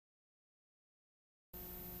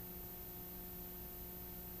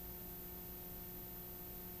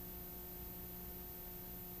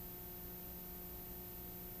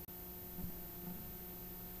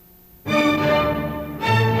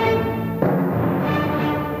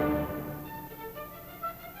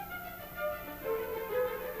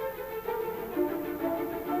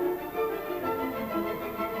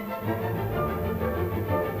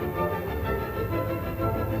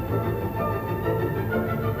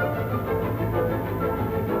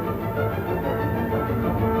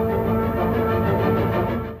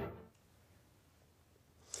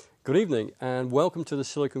Good evening and welcome to the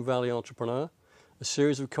Silicon Valley Entrepreneur, a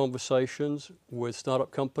series of conversations with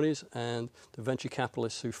startup companies and the venture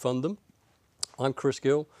capitalists who fund them. I'm Chris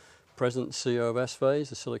Gill, President and CEO of S-Phase,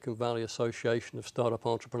 the Silicon Valley Association of Startup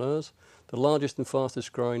Entrepreneurs, the largest and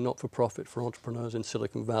fastest growing not-for-profit for entrepreneurs in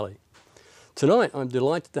Silicon Valley. Tonight, I'm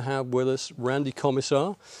delighted to have with us Randy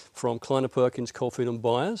Komisar from Kleiner Perkins Caufield &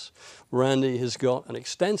 Byers. Randy has got an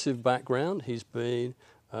extensive background. He's been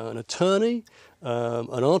an attorney,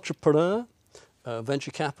 an entrepreneur, a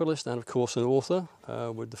venture capitalist, and of course an author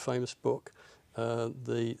with the famous book,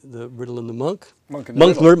 The Riddle and the Monk. Monk and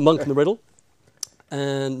the Riddle.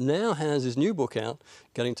 And now has his new book out,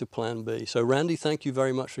 Getting to Plan B. So Randy, thank you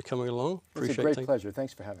very much for coming along. It's a great pleasure.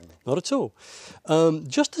 Thanks for having me. Not at all.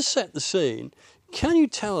 Just to set the scene, can you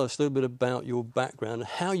tell us a little bit about your background and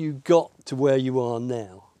how you got to where you are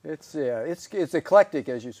now? It's eclectic,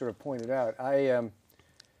 as you sort of pointed out.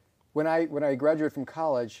 When I graduated from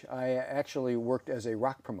college, I actually worked as a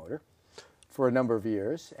rock promoter for a number of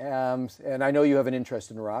years. And I know you have an interest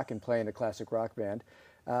in rock and playing a classic rock band.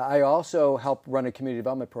 I also helped run a community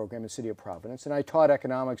development program in the city of Providence, and I taught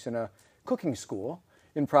economics in a cooking school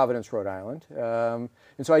in Providence, Rhode Island. And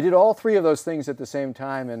so I did all three of those things at the same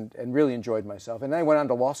time and really enjoyed myself. And then I went on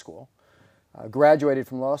to law school, graduated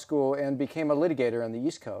from law school, and became a litigator on the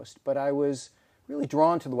East Coast. But I was really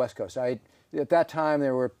drawn to the West Coast. At that time,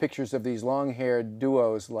 there were pictures of these long-haired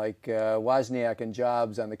duos like Wozniak and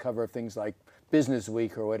Jobs on the cover of things like Business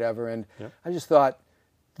Week or whatever, and I just thought,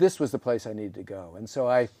 this was the place I needed to go. And so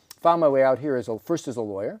I found my way out here first as a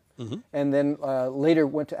lawyer, and then later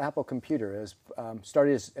went to Apple Computer,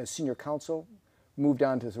 started as senior counsel, moved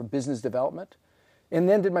on to sort of business development, and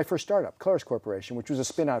then did my first startup, Claris Corporation, which was a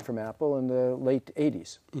spin-out from Apple in the late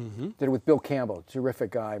 80s. Did it with Bill Campbell,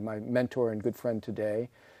 terrific guy, my mentor and good friend today.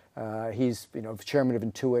 He's chairman of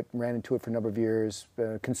Intuit, ran Intuit for a number of years,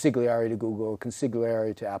 consigliere to Google,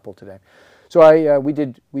 consigliere to Apple today. So we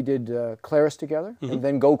did Claris together, and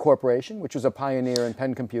then Go Corporation, which was a pioneer in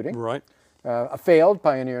pen computing, a failed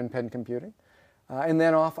pioneer in pen computing, and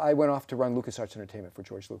then I went off to run LucasArts Entertainment for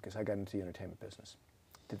George Lucas. I got into the entertainment business,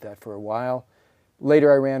 did that for a while.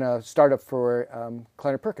 Later, I ran a startup for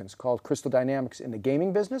Kleiner Perkins called Crystal Dynamics in the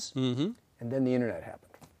gaming business, and then the internet happened.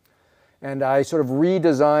 And I sort of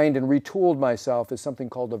redesigned and retooled myself as something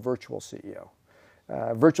called a virtual CEO.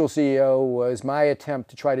 Virtual CEO was my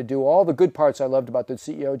attempt to try to do all the good parts I loved about the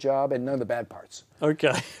CEO job and none of the bad parts.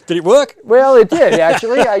 Okay. Did it work? Well, it did,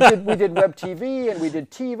 actually. We did Web TV, and we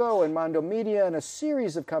did TiVo and Mondo Media and a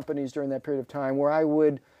series of companies during that period of time where I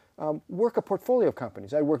would work a portfolio of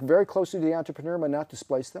companies. I'd work very closely to the entrepreneur but not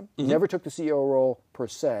displace them. Never took the CEO role per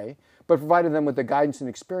se, but provided them with the guidance and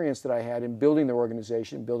experience that I had in building their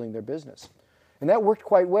organization, building their business. And that worked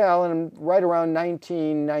quite well, and right around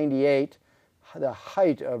 1998, the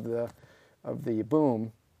height of the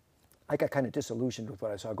boom, I got kind of disillusioned with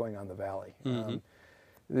what I saw going on in the Valley.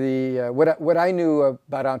 What I knew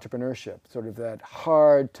about entrepreneurship, sort of that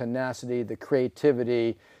hard tenacity, the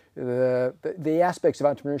creativity, the aspects of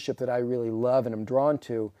entrepreneurship that I really love and am drawn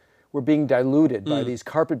to, were being diluted by these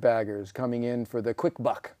carpetbaggers coming in for the quick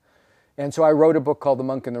buck. And so I wrote a book called The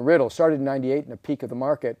Monk and the Riddle. Started in '98 in the peak of the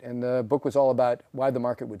market, and the book was all about why the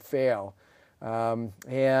market would fail.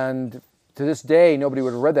 And to this day, nobody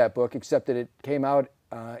would have read that book except that it came out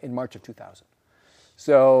in March of 2000.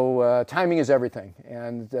 So timing is everything,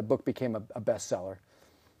 and the book became a bestseller.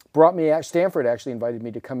 Stanford actually invited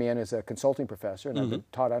me to come in as a consulting professor, and I've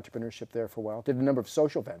taught entrepreneurship there for a while. Did a number of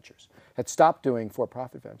social ventures, had stopped doing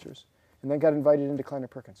for-profit ventures, and then got invited into Kleiner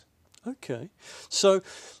Perkins. Okay, so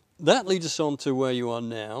that leads us on to where you are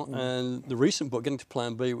now, and the recent book, Getting to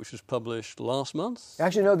Plan B, which was published last month?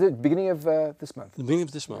 Actually, no, the beginning of this month. The beginning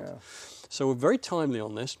of this month. Yeah. So we're very timely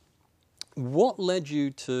on this. What led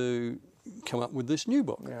you to come up with this new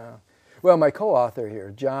book? Yeah. Well, my co-author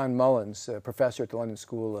here, John Mullins, a professor at the London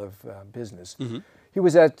School of Business, he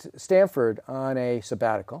was at Stanford on a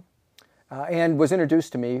sabbatical and was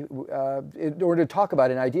introduced to me in order to talk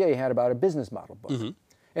about an idea he had about a business model book. And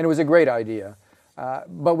it was a great idea.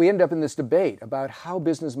 But we ended up in this debate about how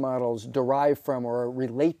business models derive from or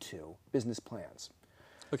relate to business plans.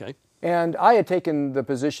 Okay. And I had taken the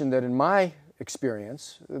position that in my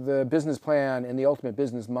experience, the business plan and the ultimate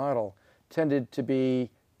business model tended to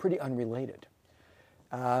be pretty unrelated.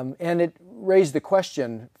 And it raised the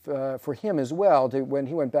question for him as well. When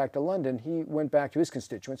he went back to London, he went back to his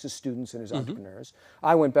constituents, his students and his entrepreneurs.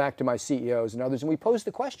 I went back to my CEOs and others, and we posed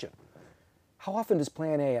the question, how often does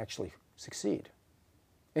Plan A actually succeed?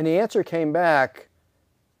 And the answer came back,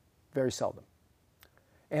 very seldom.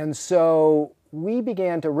 And so we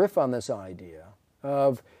began to riff on this idea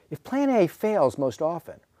of, if Plan A fails most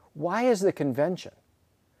often, Why is the convention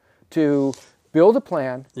to build a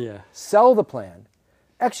plan, Yeah. sell the plan,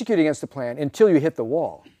 execute against the plan until you hit the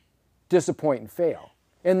wall, disappoint and fail,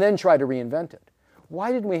 and then try to reinvent it?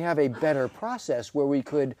 Why didn't we have a better process where we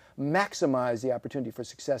could maximize the opportunity for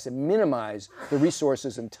success and minimize the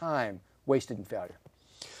resources and time wasted in failure?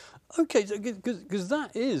 Okay, because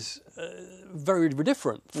that is very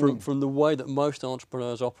different from the way that most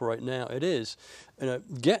entrepreneurs operate now. It is,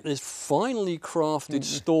 get this finely crafted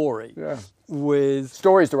story with...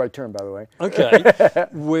 Story is the right term, by the way. Okay,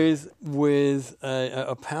 with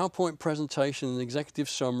a PowerPoint presentation, an executive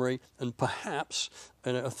summary, and perhaps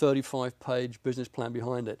a 35-page business plan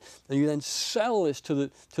behind it. And you then sell this to the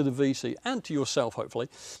VC and to yourself, hopefully,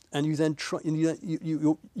 and you then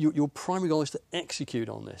your primary goal is to execute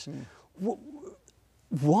on this.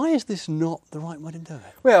 Why is this not the right way to do it?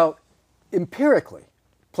 Well, empirically,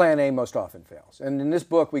 Plan A most often fails. And in this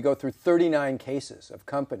book, we go through 39 cases of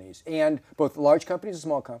companies, and both large companies and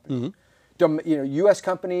small companies, U.S.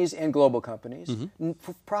 companies and global companies,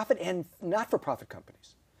 for-profit and not-for-profit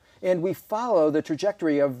companies. And we follow the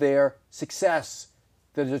trajectory of their success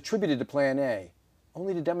that is attributed to Plan A,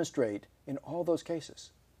 only to demonstrate in all those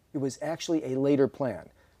cases it was actually a later plan,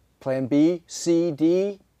 Plan B, C,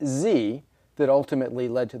 D, Z, that ultimately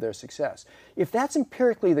led to their success. If that's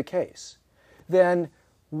empirically the case, then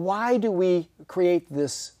why do we create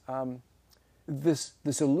this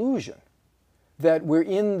illusion that we're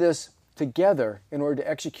in this together in order to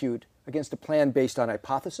execute against a plan based on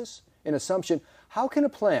hypothesis and assumption? How can a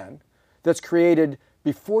plan that's created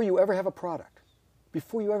before you ever have a product,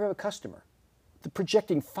 before you ever have a customer,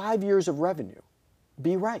 projecting 5 years of revenue,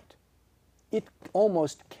 be right? It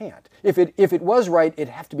almost can't. If it was right, it'd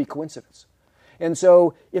have to be coincidence. And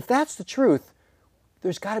so if that's the truth,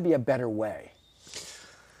 there's got to be a better way.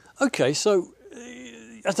 Okay, so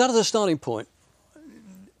that is a starting point.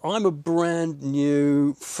 I'm a brand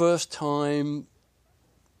new, first-time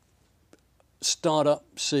startup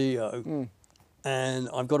CEO, and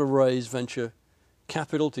I've got to raise venture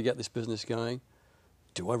capital to get this business going.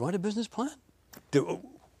 Do I write a business plan?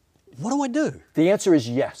 What do I do? The answer is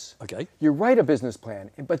yes. Okay. You write a business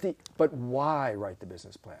plan, but why write the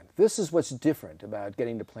business plan? This is what's different about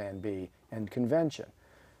getting to Plan B and convention.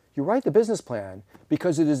 You write the business plan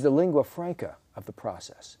because it is the lingua franca of the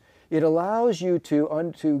process. It allows you to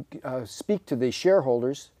speak to the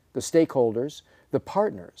shareholders, the stakeholders, the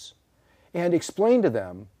partners, and explain to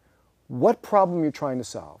them what problem you're trying to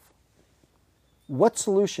solve, what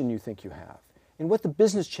solution you think you have, and what the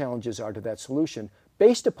business challenges are to that solution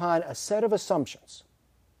based upon a set of assumptions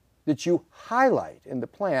that you highlight in the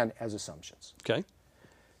plan as assumptions. Okay.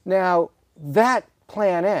 Now, that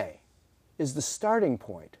Plan A is the starting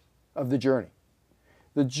point of the journey.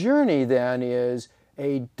 The journey then is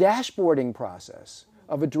a dashboarding process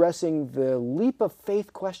of addressing the leap of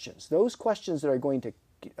faith questions, those questions that are going to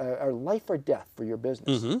are life or death for your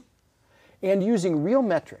business, and using real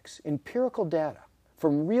metrics, empirical data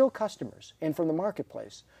from real customers and from the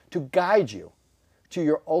marketplace to guide you to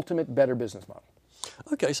your ultimate better business model.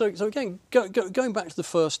 Okay, so again, going back to the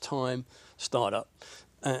first time startup,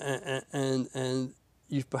 and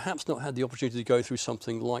you've perhaps not had the opportunity to go through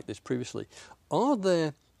something like this previously. Are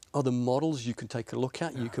there other models you can take a look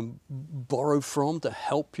at, you can borrow from to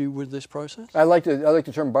help you with this process? I like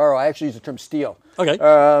the term borrow. I actually use the term steal. Okay.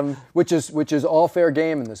 Which is all fair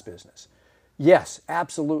game in this business. Yes,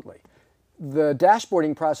 absolutely. The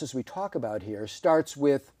dashboarding process we talk about here starts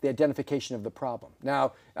with the identification of the problem.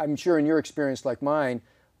 Now, I'm sure in your experience like mine,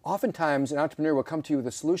 oftentimes an entrepreneur will come to you with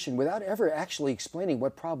a solution without ever actually explaining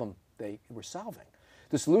what problem they were solving.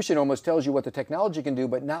 The solution almost tells you what the technology can do,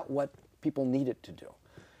 but not what people need it to do.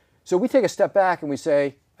 So we take a step back and we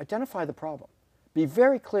say, identify the problem. Be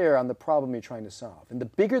very clear on the problem you're trying to solve. And the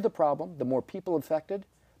bigger the problem, the more people affected,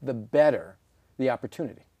 the better the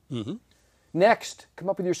opportunity. Next, come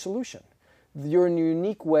up with your solution. Your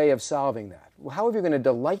unique way of solving that. However you're going to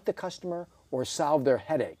delight the customer or solve their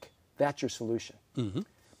headache, that's your solution.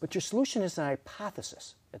 But your solution is an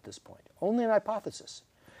hypothesis at this point, only an hypothesis.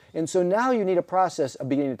 And so now you need a process of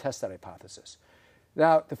beginning to test that hypothesis.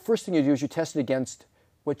 Now, the first thing you do is you test it against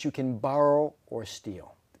what you can borrow or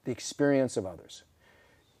steal, the experience of others.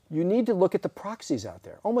 You need to look at the proxies out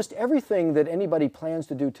there. Almost everything that anybody plans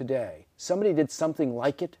to do today, somebody did something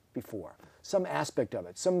like it before. Some aspect of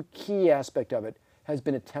it, some key aspect of it has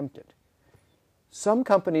been attempted. Some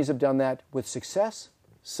companies have done that with success,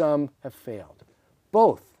 some have failed.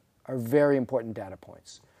 Both are very important data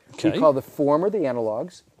points. Okay. We call the former the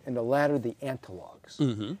analogs and the latter the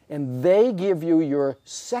antilogs. And they give you your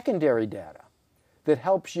secondary data that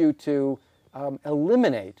helps you to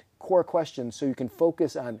eliminate core questions so you can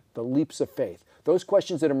focus on the leaps of faith. Those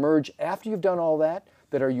questions that emerge after you've done all that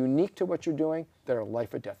are unique to what you're doing, that are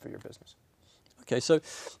life or death for your business. Okay, so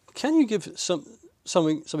can you give some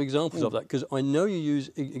examples of that? Because I know you use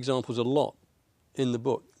examples a lot in the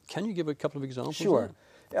book. Can you give a couple of examples? Sure.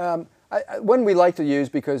 One we like to use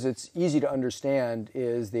because it's easy to understand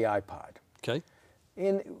is the iPod. Okay.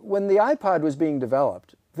 When the iPod was being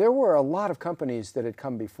developed, there were a lot of companies that had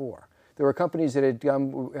come before. There were companies that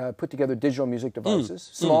had put together digital music devices,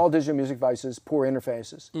 small digital music devices, poor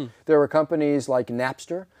interfaces. There were companies like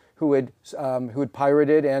Napster who had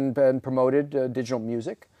pirated and promoted digital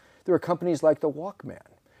music. There were companies like the Walkman,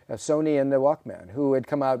 Sony and the Walkman, who had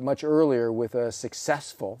come out much earlier with a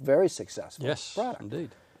successful, very successful product. Yes, indeed.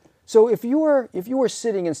 So if you were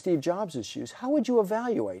sitting in Steve Jobs' shoes, how would you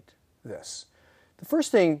evaluate this? The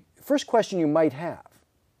first question you might have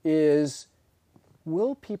is,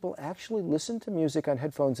 will people actually listen to music on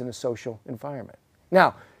headphones in a social environment?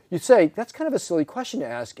 Now, you'd say, that's kind of a silly question to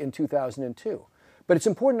ask in 2002. But it's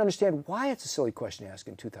important to understand why it's a silly question to ask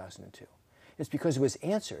in 2002. It's because it was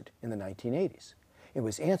answered in the 1980s. It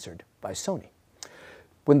was answered by Sony.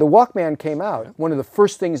 When the Walkman came out, one of the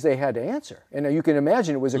first things they had to answer, and you can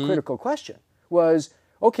imagine it was a critical question, was,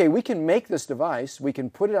 okay, we can make this device, we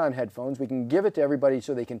can put it on headphones, we can give it to everybody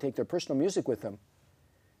so they can take their personal music with them,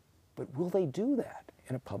 but will they do that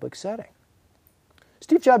in a public setting?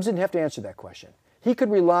 Steve Jobs didn't have to answer that question. He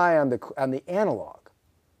could rely on the analog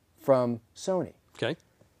from Sony. Okay.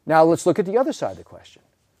 Now let's look at the other side of the question.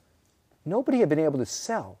 Nobody had been able to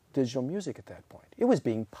sell digital music at that point. It was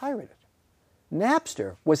being pirated.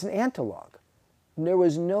 Napster was an analog. There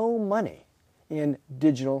was no money in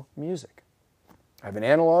digital music. I have an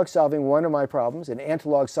analog solving one of my problems, an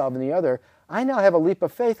analog solving the other. I now have a leap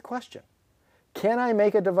of faith question. Can I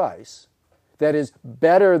make a device that is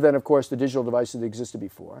better than, of course, the digital devices that existed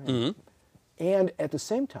before, and at the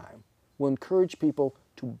same time will encourage people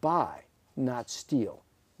to buy, not steal,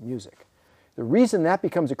 music? The reason that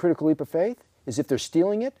becomes a critical leap of faith is if they're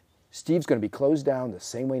stealing it, Steve's going to be closed down the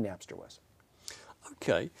same way Napster was.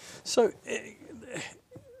 Okay, so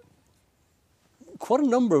quite a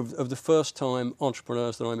number of the first-time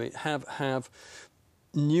entrepreneurs that I meet have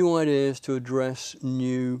new ideas to address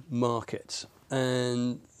new markets,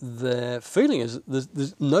 and their feeling is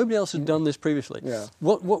there's nobody else has done this previously. Yeah.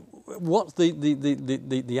 What's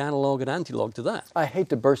the analog and analog to that? I hate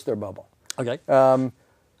to burst their bubble. Okay.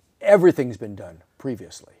 Everything's been done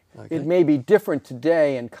previously. Okay. It may be different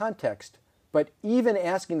today in context, but even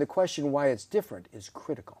asking the question why it's different is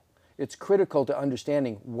critical. It's critical to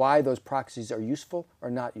understanding why those proxies are useful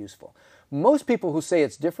or not useful. Most people who say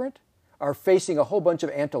it's different are facing a whole bunch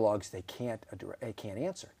of analogs they can't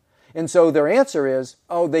answer. And so their answer is,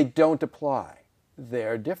 oh, they don't apply.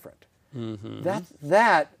 They're different.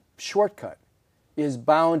 That shortcut is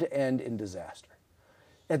bound to end in disaster.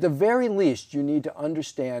 At the very least, you need to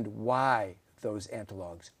understand why those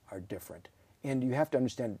analogs are different. And you have to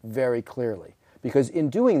understand it very clearly. Because in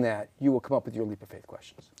doing that, you will come up with your leap of faith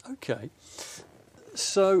questions. Okay.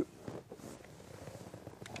 So,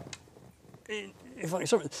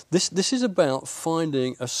 this is about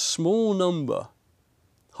finding a small number,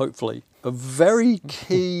 hopefully, of very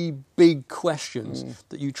key, big questions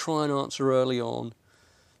that you try and answer early on,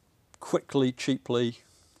 quickly, cheaply,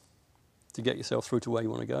 to get yourself through to where you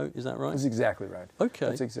want to go. Is that right? That's exactly right. Okay.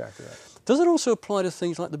 That's exactly right. Does it also apply to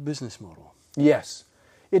things like the business model? Yes,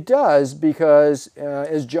 it does, because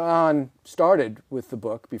as John started with the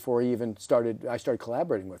book, before he even started, I started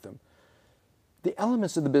collaborating with him, the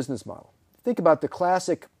elements of the business model. Think about the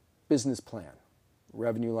classic business plan: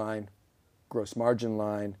 revenue line, gross margin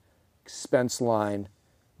line, expense line,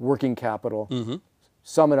 working capital.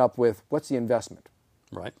 Sum it up with, what's the investment?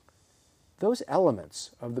 Right. Those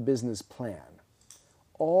elements of the business plan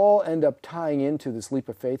all end up tying into this leap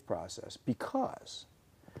of faith process because,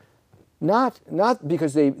 not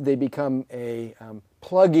because they become a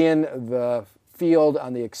plug in the field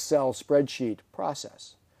on the Excel spreadsheet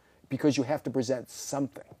process, because you have to present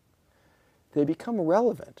something. They become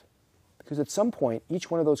relevant because at some point each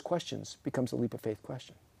one of those questions becomes a leap of faith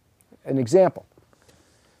question. An example: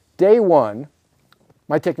 day one,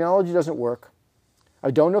 my technology doesn't work. I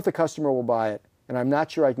don't know if the customer will buy it, and I'm not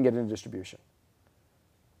sure I can get it into distribution.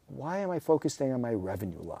 Why am I focusing on my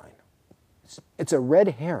revenue line? It's a red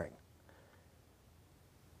herring.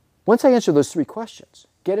 Once I answer those three questions,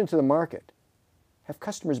 get into the market, have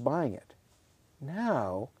customers buying it,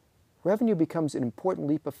 now revenue becomes an important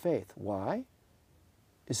leap of faith. Why?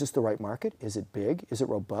 Is this the right market? Is it big? Is it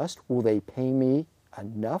robust? Will they pay me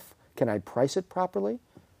enough? Can I price it properly?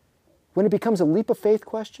 When it becomes a leap of faith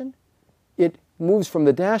question, it moves from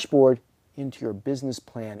the dashboard into your business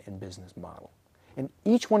plan and business model. And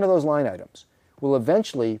each one of those line items will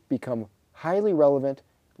eventually become highly relevant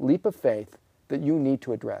leap of faith that you need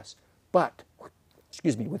to address, but,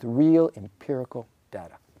 with real empirical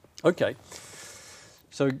data. Okay.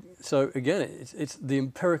 So again, it's the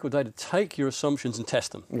empirical data. Take your assumptions and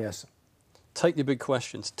test them. Yes. Take your big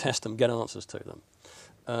questions, test them, get answers to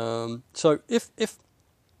them. So if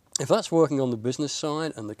that's working on the business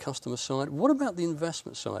side and the customer side, what about the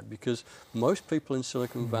investment side? Because most people in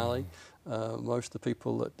Silicon Valley, most of the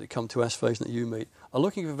people that come to S-Phase that you meet, are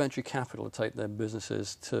looking for venture capital to take their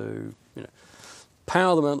businesses to,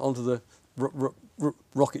 power them onto the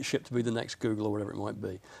rocket ship to be the next Google or whatever it might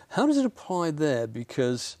be. How does it apply there?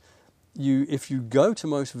 Because if you go to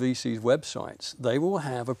most VCs' websites, they will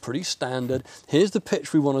have a pretty standard, here's the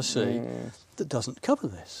pitch we want to see, that doesn't cover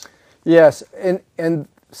this. Yes, and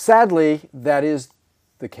sadly, that is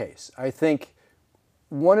the case. I think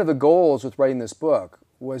one of the goals with writing this book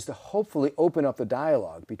was to hopefully open up the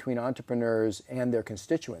dialogue between entrepreneurs and their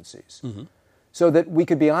constituencies so that we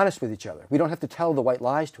could be honest with each other. We don't have to tell the white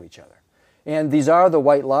lies to each other. And these are the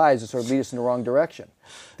white lies that sort of lead us in the wrong direction.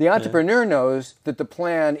 The entrepreneur knows that the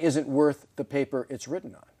plan isn't worth the paper it's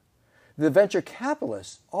written on. The venture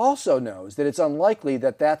capitalist also knows that it's unlikely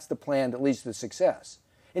that that's the plan that leads to success.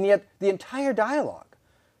 And yet the entire dialogue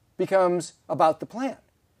becomes about the plan,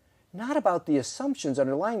 not about the assumptions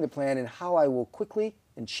underlying the plan and how I will quickly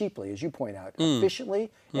and cheaply, as you point out,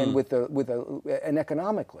 efficiently and and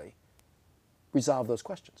economically resolve those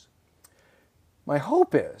questions. My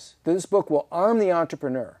hope is that this book will arm the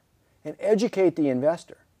entrepreneur and educate the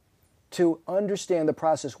investor to understand the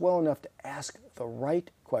process well enough to ask the right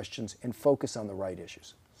questions and focus on the right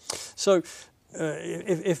issues. So,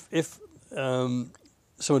 if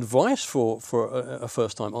some advice for a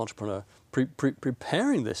first-time entrepreneur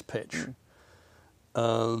preparing this pitch,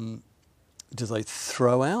 do they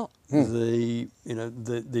throw out the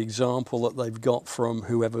example that they've got from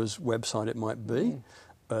whoever's website it might be?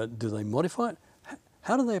 Do they modify it?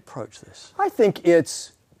 How do they approach this? I think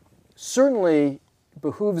it's certainly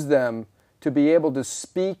behooves them to be able to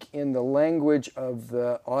speak in the language of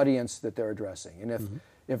the audience that they're addressing. And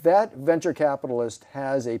if that venture capitalist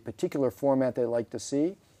has a particular format they'd like to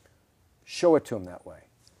see, show it to them that way.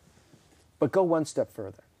 But go one step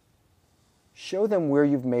further. Show them where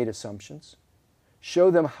you've made assumptions. Show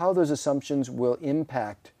them how those assumptions will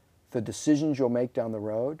impact the decisions you'll make down the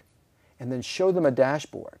road. And then show them a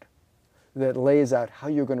dashboard that lays out how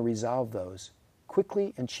you're going to resolve those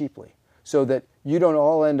quickly and cheaply so that you don't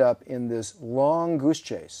all end up in this long goose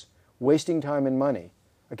chase, wasting time and money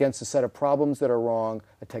against a set of problems that are wrong,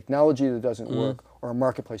 a technology that doesn't work, or a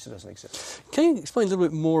marketplace that doesn't exist. Can you explain a little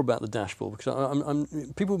bit more about the dashboard?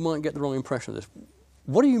 Because people might get the wrong impression of this.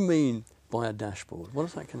 What do you mean by a dashboard? What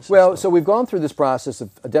does that consist of? Well, so we've gone through this process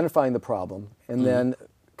of identifying the problem and then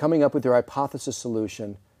coming up with your hypothesis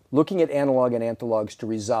solution, looking at analog and analogs to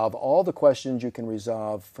resolve all the questions you can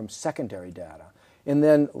resolve from secondary data, and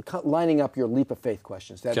then lining up your leap of faith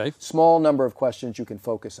questions, that small number of questions you can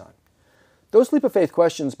focus on. Those leap of faith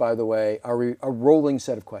questions, by the way, are a rolling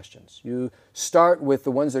set of questions. You start with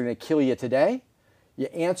the ones that are going to kill you today, you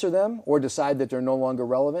answer them or decide that they're no longer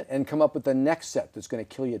relevant, and come up with the next set that's going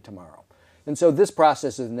to kill you tomorrow. And so this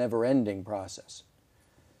process is a never-ending process.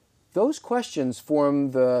 Those questions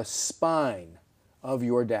form the spine of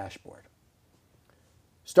your dashboard.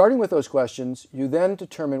 Starting with those questions, you then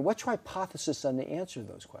determine what's your hypothesis on the answer to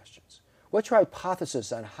those questions. What's your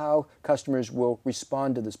hypothesis on how customers will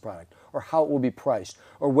respond to this product, or how it will be priced,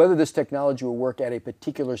 or whether this technology will work at a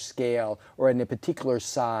particular scale, or in a particular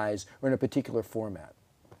size, or in a particular format?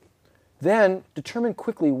 Then determine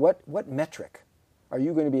quickly what metric are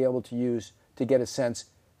you going to be able to use to get a sense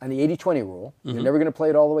on the 80-20 rule, you're never going to play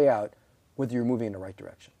it all the way out, whether you're moving in the right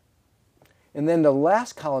direction. And then the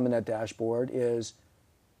last column in that dashboard is,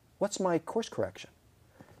 what's my course correction?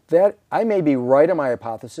 That I may be right on my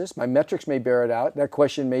hypothesis, my metrics may bear it out, that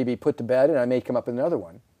question may be put to bed and I may come up with another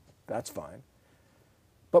one. That's fine.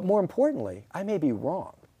 But more importantly, I may be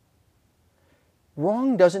wrong.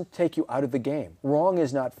 Wrong doesn't take you out of the game. Wrong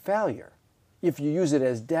is not failure if you use it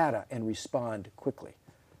as data and respond quickly.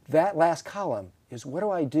 That last column is, what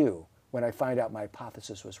do I do when I find out my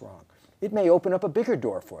hypothesis was wrong? It may open up a bigger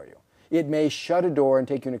door for you. It may shut a door and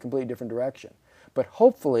take you in a completely different direction. But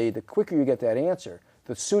hopefully, the quicker you get that answer,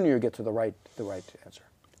 the sooner you get to the right answer.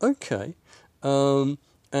 Okay, and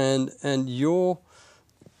your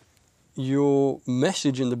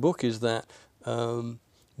message in the book is that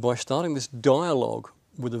by starting this dialogue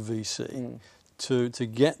with a VC, to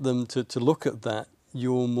get them to look at that,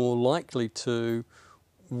 you're more likely to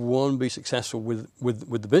one, be successful with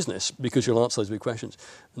the business because you'll answer those big questions,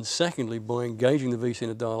 and secondly, by engaging the VC in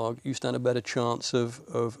a dialogue, you stand a better chance of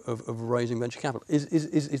raising venture capital.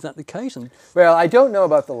 Is that the case? Well, I don't know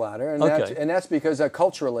about the latter, and Okay. that's because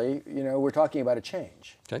culturally, we're talking about a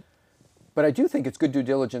change. Okay. But I do think it's good due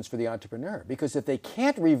diligence for the entrepreneur, because if they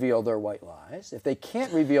can't reveal their white lies, if they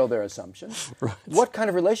can't reveal their assumptions, Right. what kind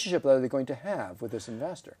of relationship are they going to have with this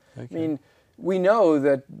investor? Okay. I mean, we know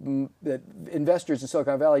that investors in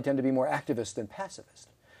Silicon Valley tend to be more activist than pacifist.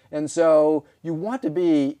 And so you want to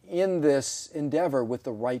be in this endeavor with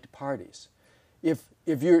the right parties. If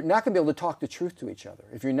you're not going to be able to talk the truth to each other,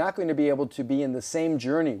 if you're not going to be able to be in the same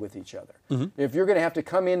journey with each other, if you're going to have to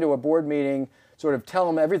come into a board meeting, sort of tell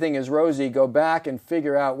them everything is rosy, go back and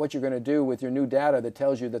figure out what you're going to do with your new data that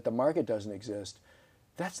tells you that the market doesn't exist,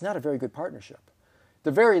 that's not a very good partnership. At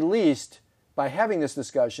the very least, by having this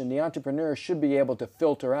discussion, the entrepreneur should be able to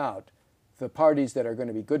filter out the parties that are going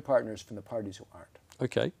to be good partners from the parties who aren't.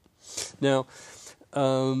 Okay. Now,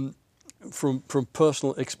 from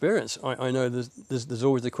personal experience, I know there's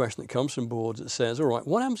always the question that comes from boards that says, all right,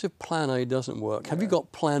 what happens if plan A doesn't work? Have you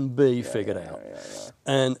got plan B figured out?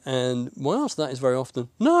 And my answer to that is very often,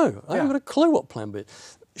 no, I haven't got a clue what plan B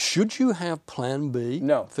is. Should you have plan B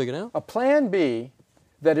figured out? A plan B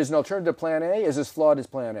that is an alternative to plan A is as flawed as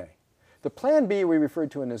plan A. The plan B we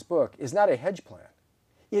referred to in this book is not a hedge plan.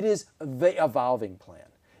 It is the evolving plan.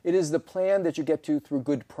 It is the plan that you get to through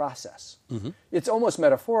good process. It's almost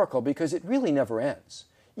metaphorical because it really never ends.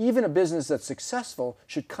 Even a business that's successful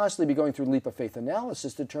should constantly be going through leap of faith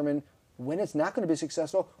analysis to determine when it's not going to be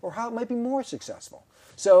successful or how it might be more successful.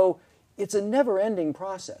 So it's a never-ending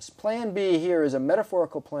process. Plan B here is a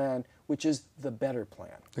metaphorical plan, which is the better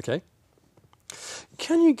plan. Okay.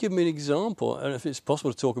 Can you give me an example, and if it's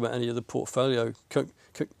possible to talk about any of the portfolio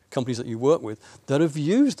companies that you work with that have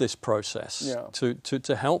used this process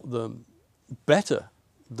to help them better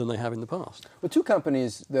than they have in the past? Well, two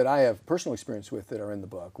companies that I have personal experience with that are in the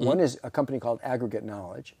book. One is a company called Aggregate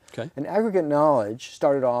Knowledge. Okay. And Aggregate Knowledge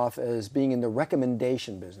started off as being in the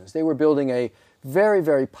recommendation business. They were building a very,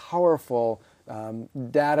 very powerful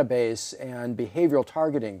database and behavioral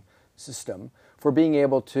targeting system for being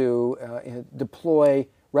able to deploy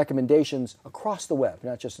recommendations across the web,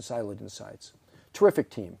 not just in siloed sites. Terrific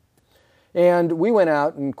team. And we went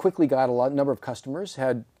out and quickly got a number of customers,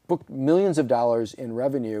 had booked millions of dollars in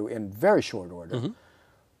revenue in very short order,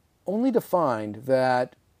 only to find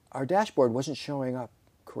that our dashboard wasn't showing up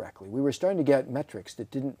correctly. We were starting to get metrics that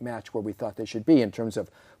didn't match where we thought they should be in terms of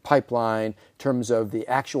pipeline, in terms of the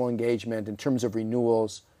actual engagement, in terms of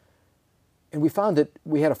renewals. And we found that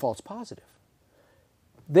we had a false positive.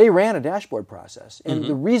 They ran a dashboard process, and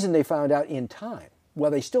the reason they found out in time,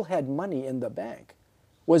 while they still had money in the bank,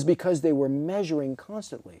 was because they were measuring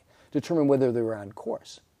constantly to determine whether they were on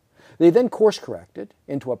course. They then course corrected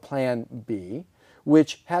into a plan B,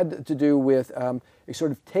 which had to do with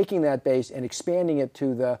sort of taking that base and expanding it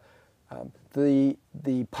to the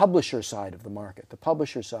publisher side of the market, the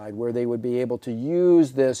publisher side where they would be able to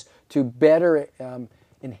use this to better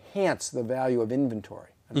enhance the value of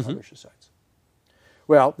inventory on publisher sites.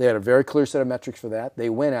 Well, they had a very clear set of metrics for that. They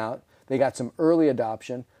went out, they got some early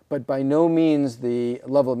adoption, but by no means the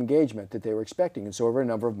level of engagement that they were expecting. And so over a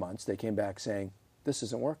number of months, they came back saying, this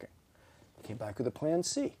isn't working. They came back with a plan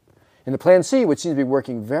C. And the plan C, which seems to be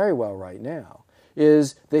working very well right now,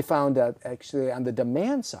 is they found that actually on the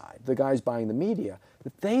demand side, the guys buying the media,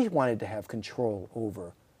 that they wanted to have control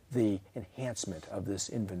over the enhancement of this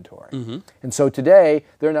inventory. And so today,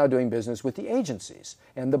 they're now doing business with the agencies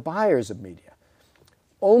and the buyers of media.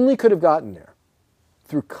 Only could have gotten there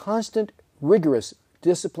through constant, rigorous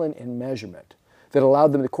discipline and measurement that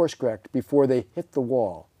allowed them to course correct before they hit the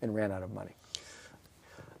wall and ran out of money.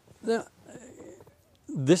 Now,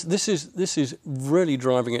 this is really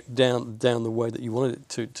driving it down the way that you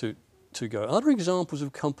wanted it to go. Are there examples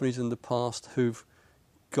of companies in the past who've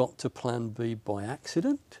got to plan B by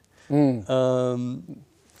accident? Can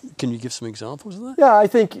you give some examples of that? Yeah, I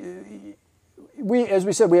think as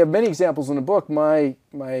we said, we have many examples in the book. My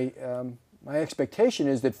expectation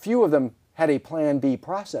is that few of them had a plan B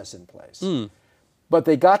process in place, but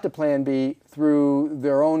they got to plan B through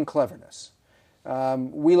their own cleverness.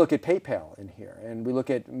 We look at PayPal in here, and we look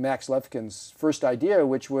at Max Levchin's first idea,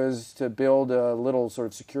 which was to build a little sort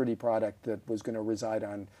of security product that was going to reside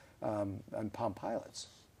on Palm Pilots.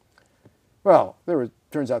 Well,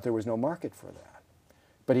 turns out there was no market for that,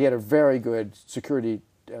 but he had a very good security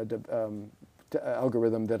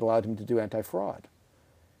algorithm that allowed him to do anti-fraud.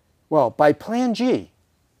 Well, by Plan G,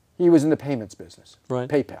 he was in the payments business,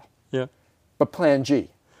 PayPal. Yeah. But Plan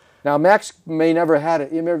G. Now, Max may never had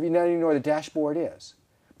it. He may not even know what a dashboard is.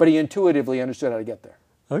 but he intuitively understood how to get there.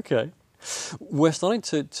 Okay. We're starting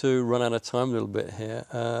to run out of time a little bit here.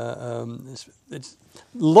 It's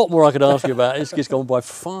a lot more I could ask you about. It's gone by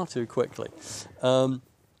far too quickly.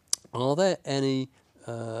 Are there any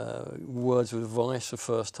words of advice for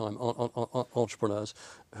first-time entrepreneurs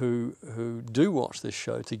who do watch this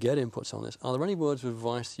show to get inputs on this? Are there any words of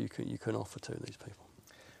advice you can offer to these people?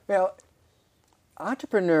 Well,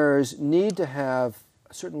 entrepreneurs need to have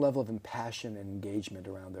a certain level of passion and engagement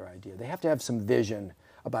around their idea. They have to have some vision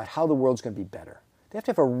about how the world's going to be better. They have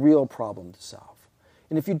to have a real problem to solve.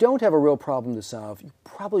 And if you don't have a real problem to solve, you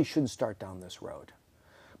probably shouldn't start down this road.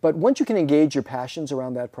 But once you can engage your passions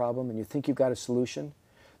around that problem and you think you've got a solution,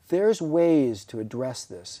 there's ways to address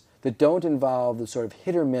this that don't involve the sort of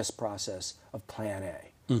hit or miss process of plan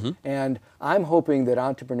A. Mm-hmm. And I'm hoping that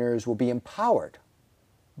entrepreneurs will be empowered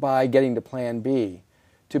by getting to plan B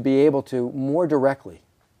to be able to more directly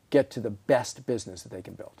get to the best business that they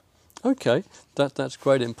can build. Okay, that's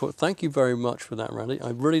great input. Thank you very much for that, Randy.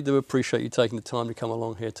 I really do appreciate you taking the time to come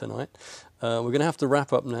along here tonight. We're going to have to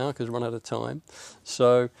wrap up now because we've run out of time.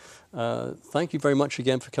 So thank you very much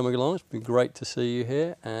again for coming along. It's been great to see you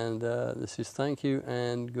here. And this is thank you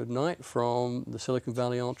and good night from the Silicon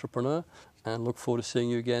Valley Entrepreneur, and look forward to seeing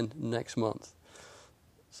you again next month.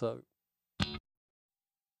 So.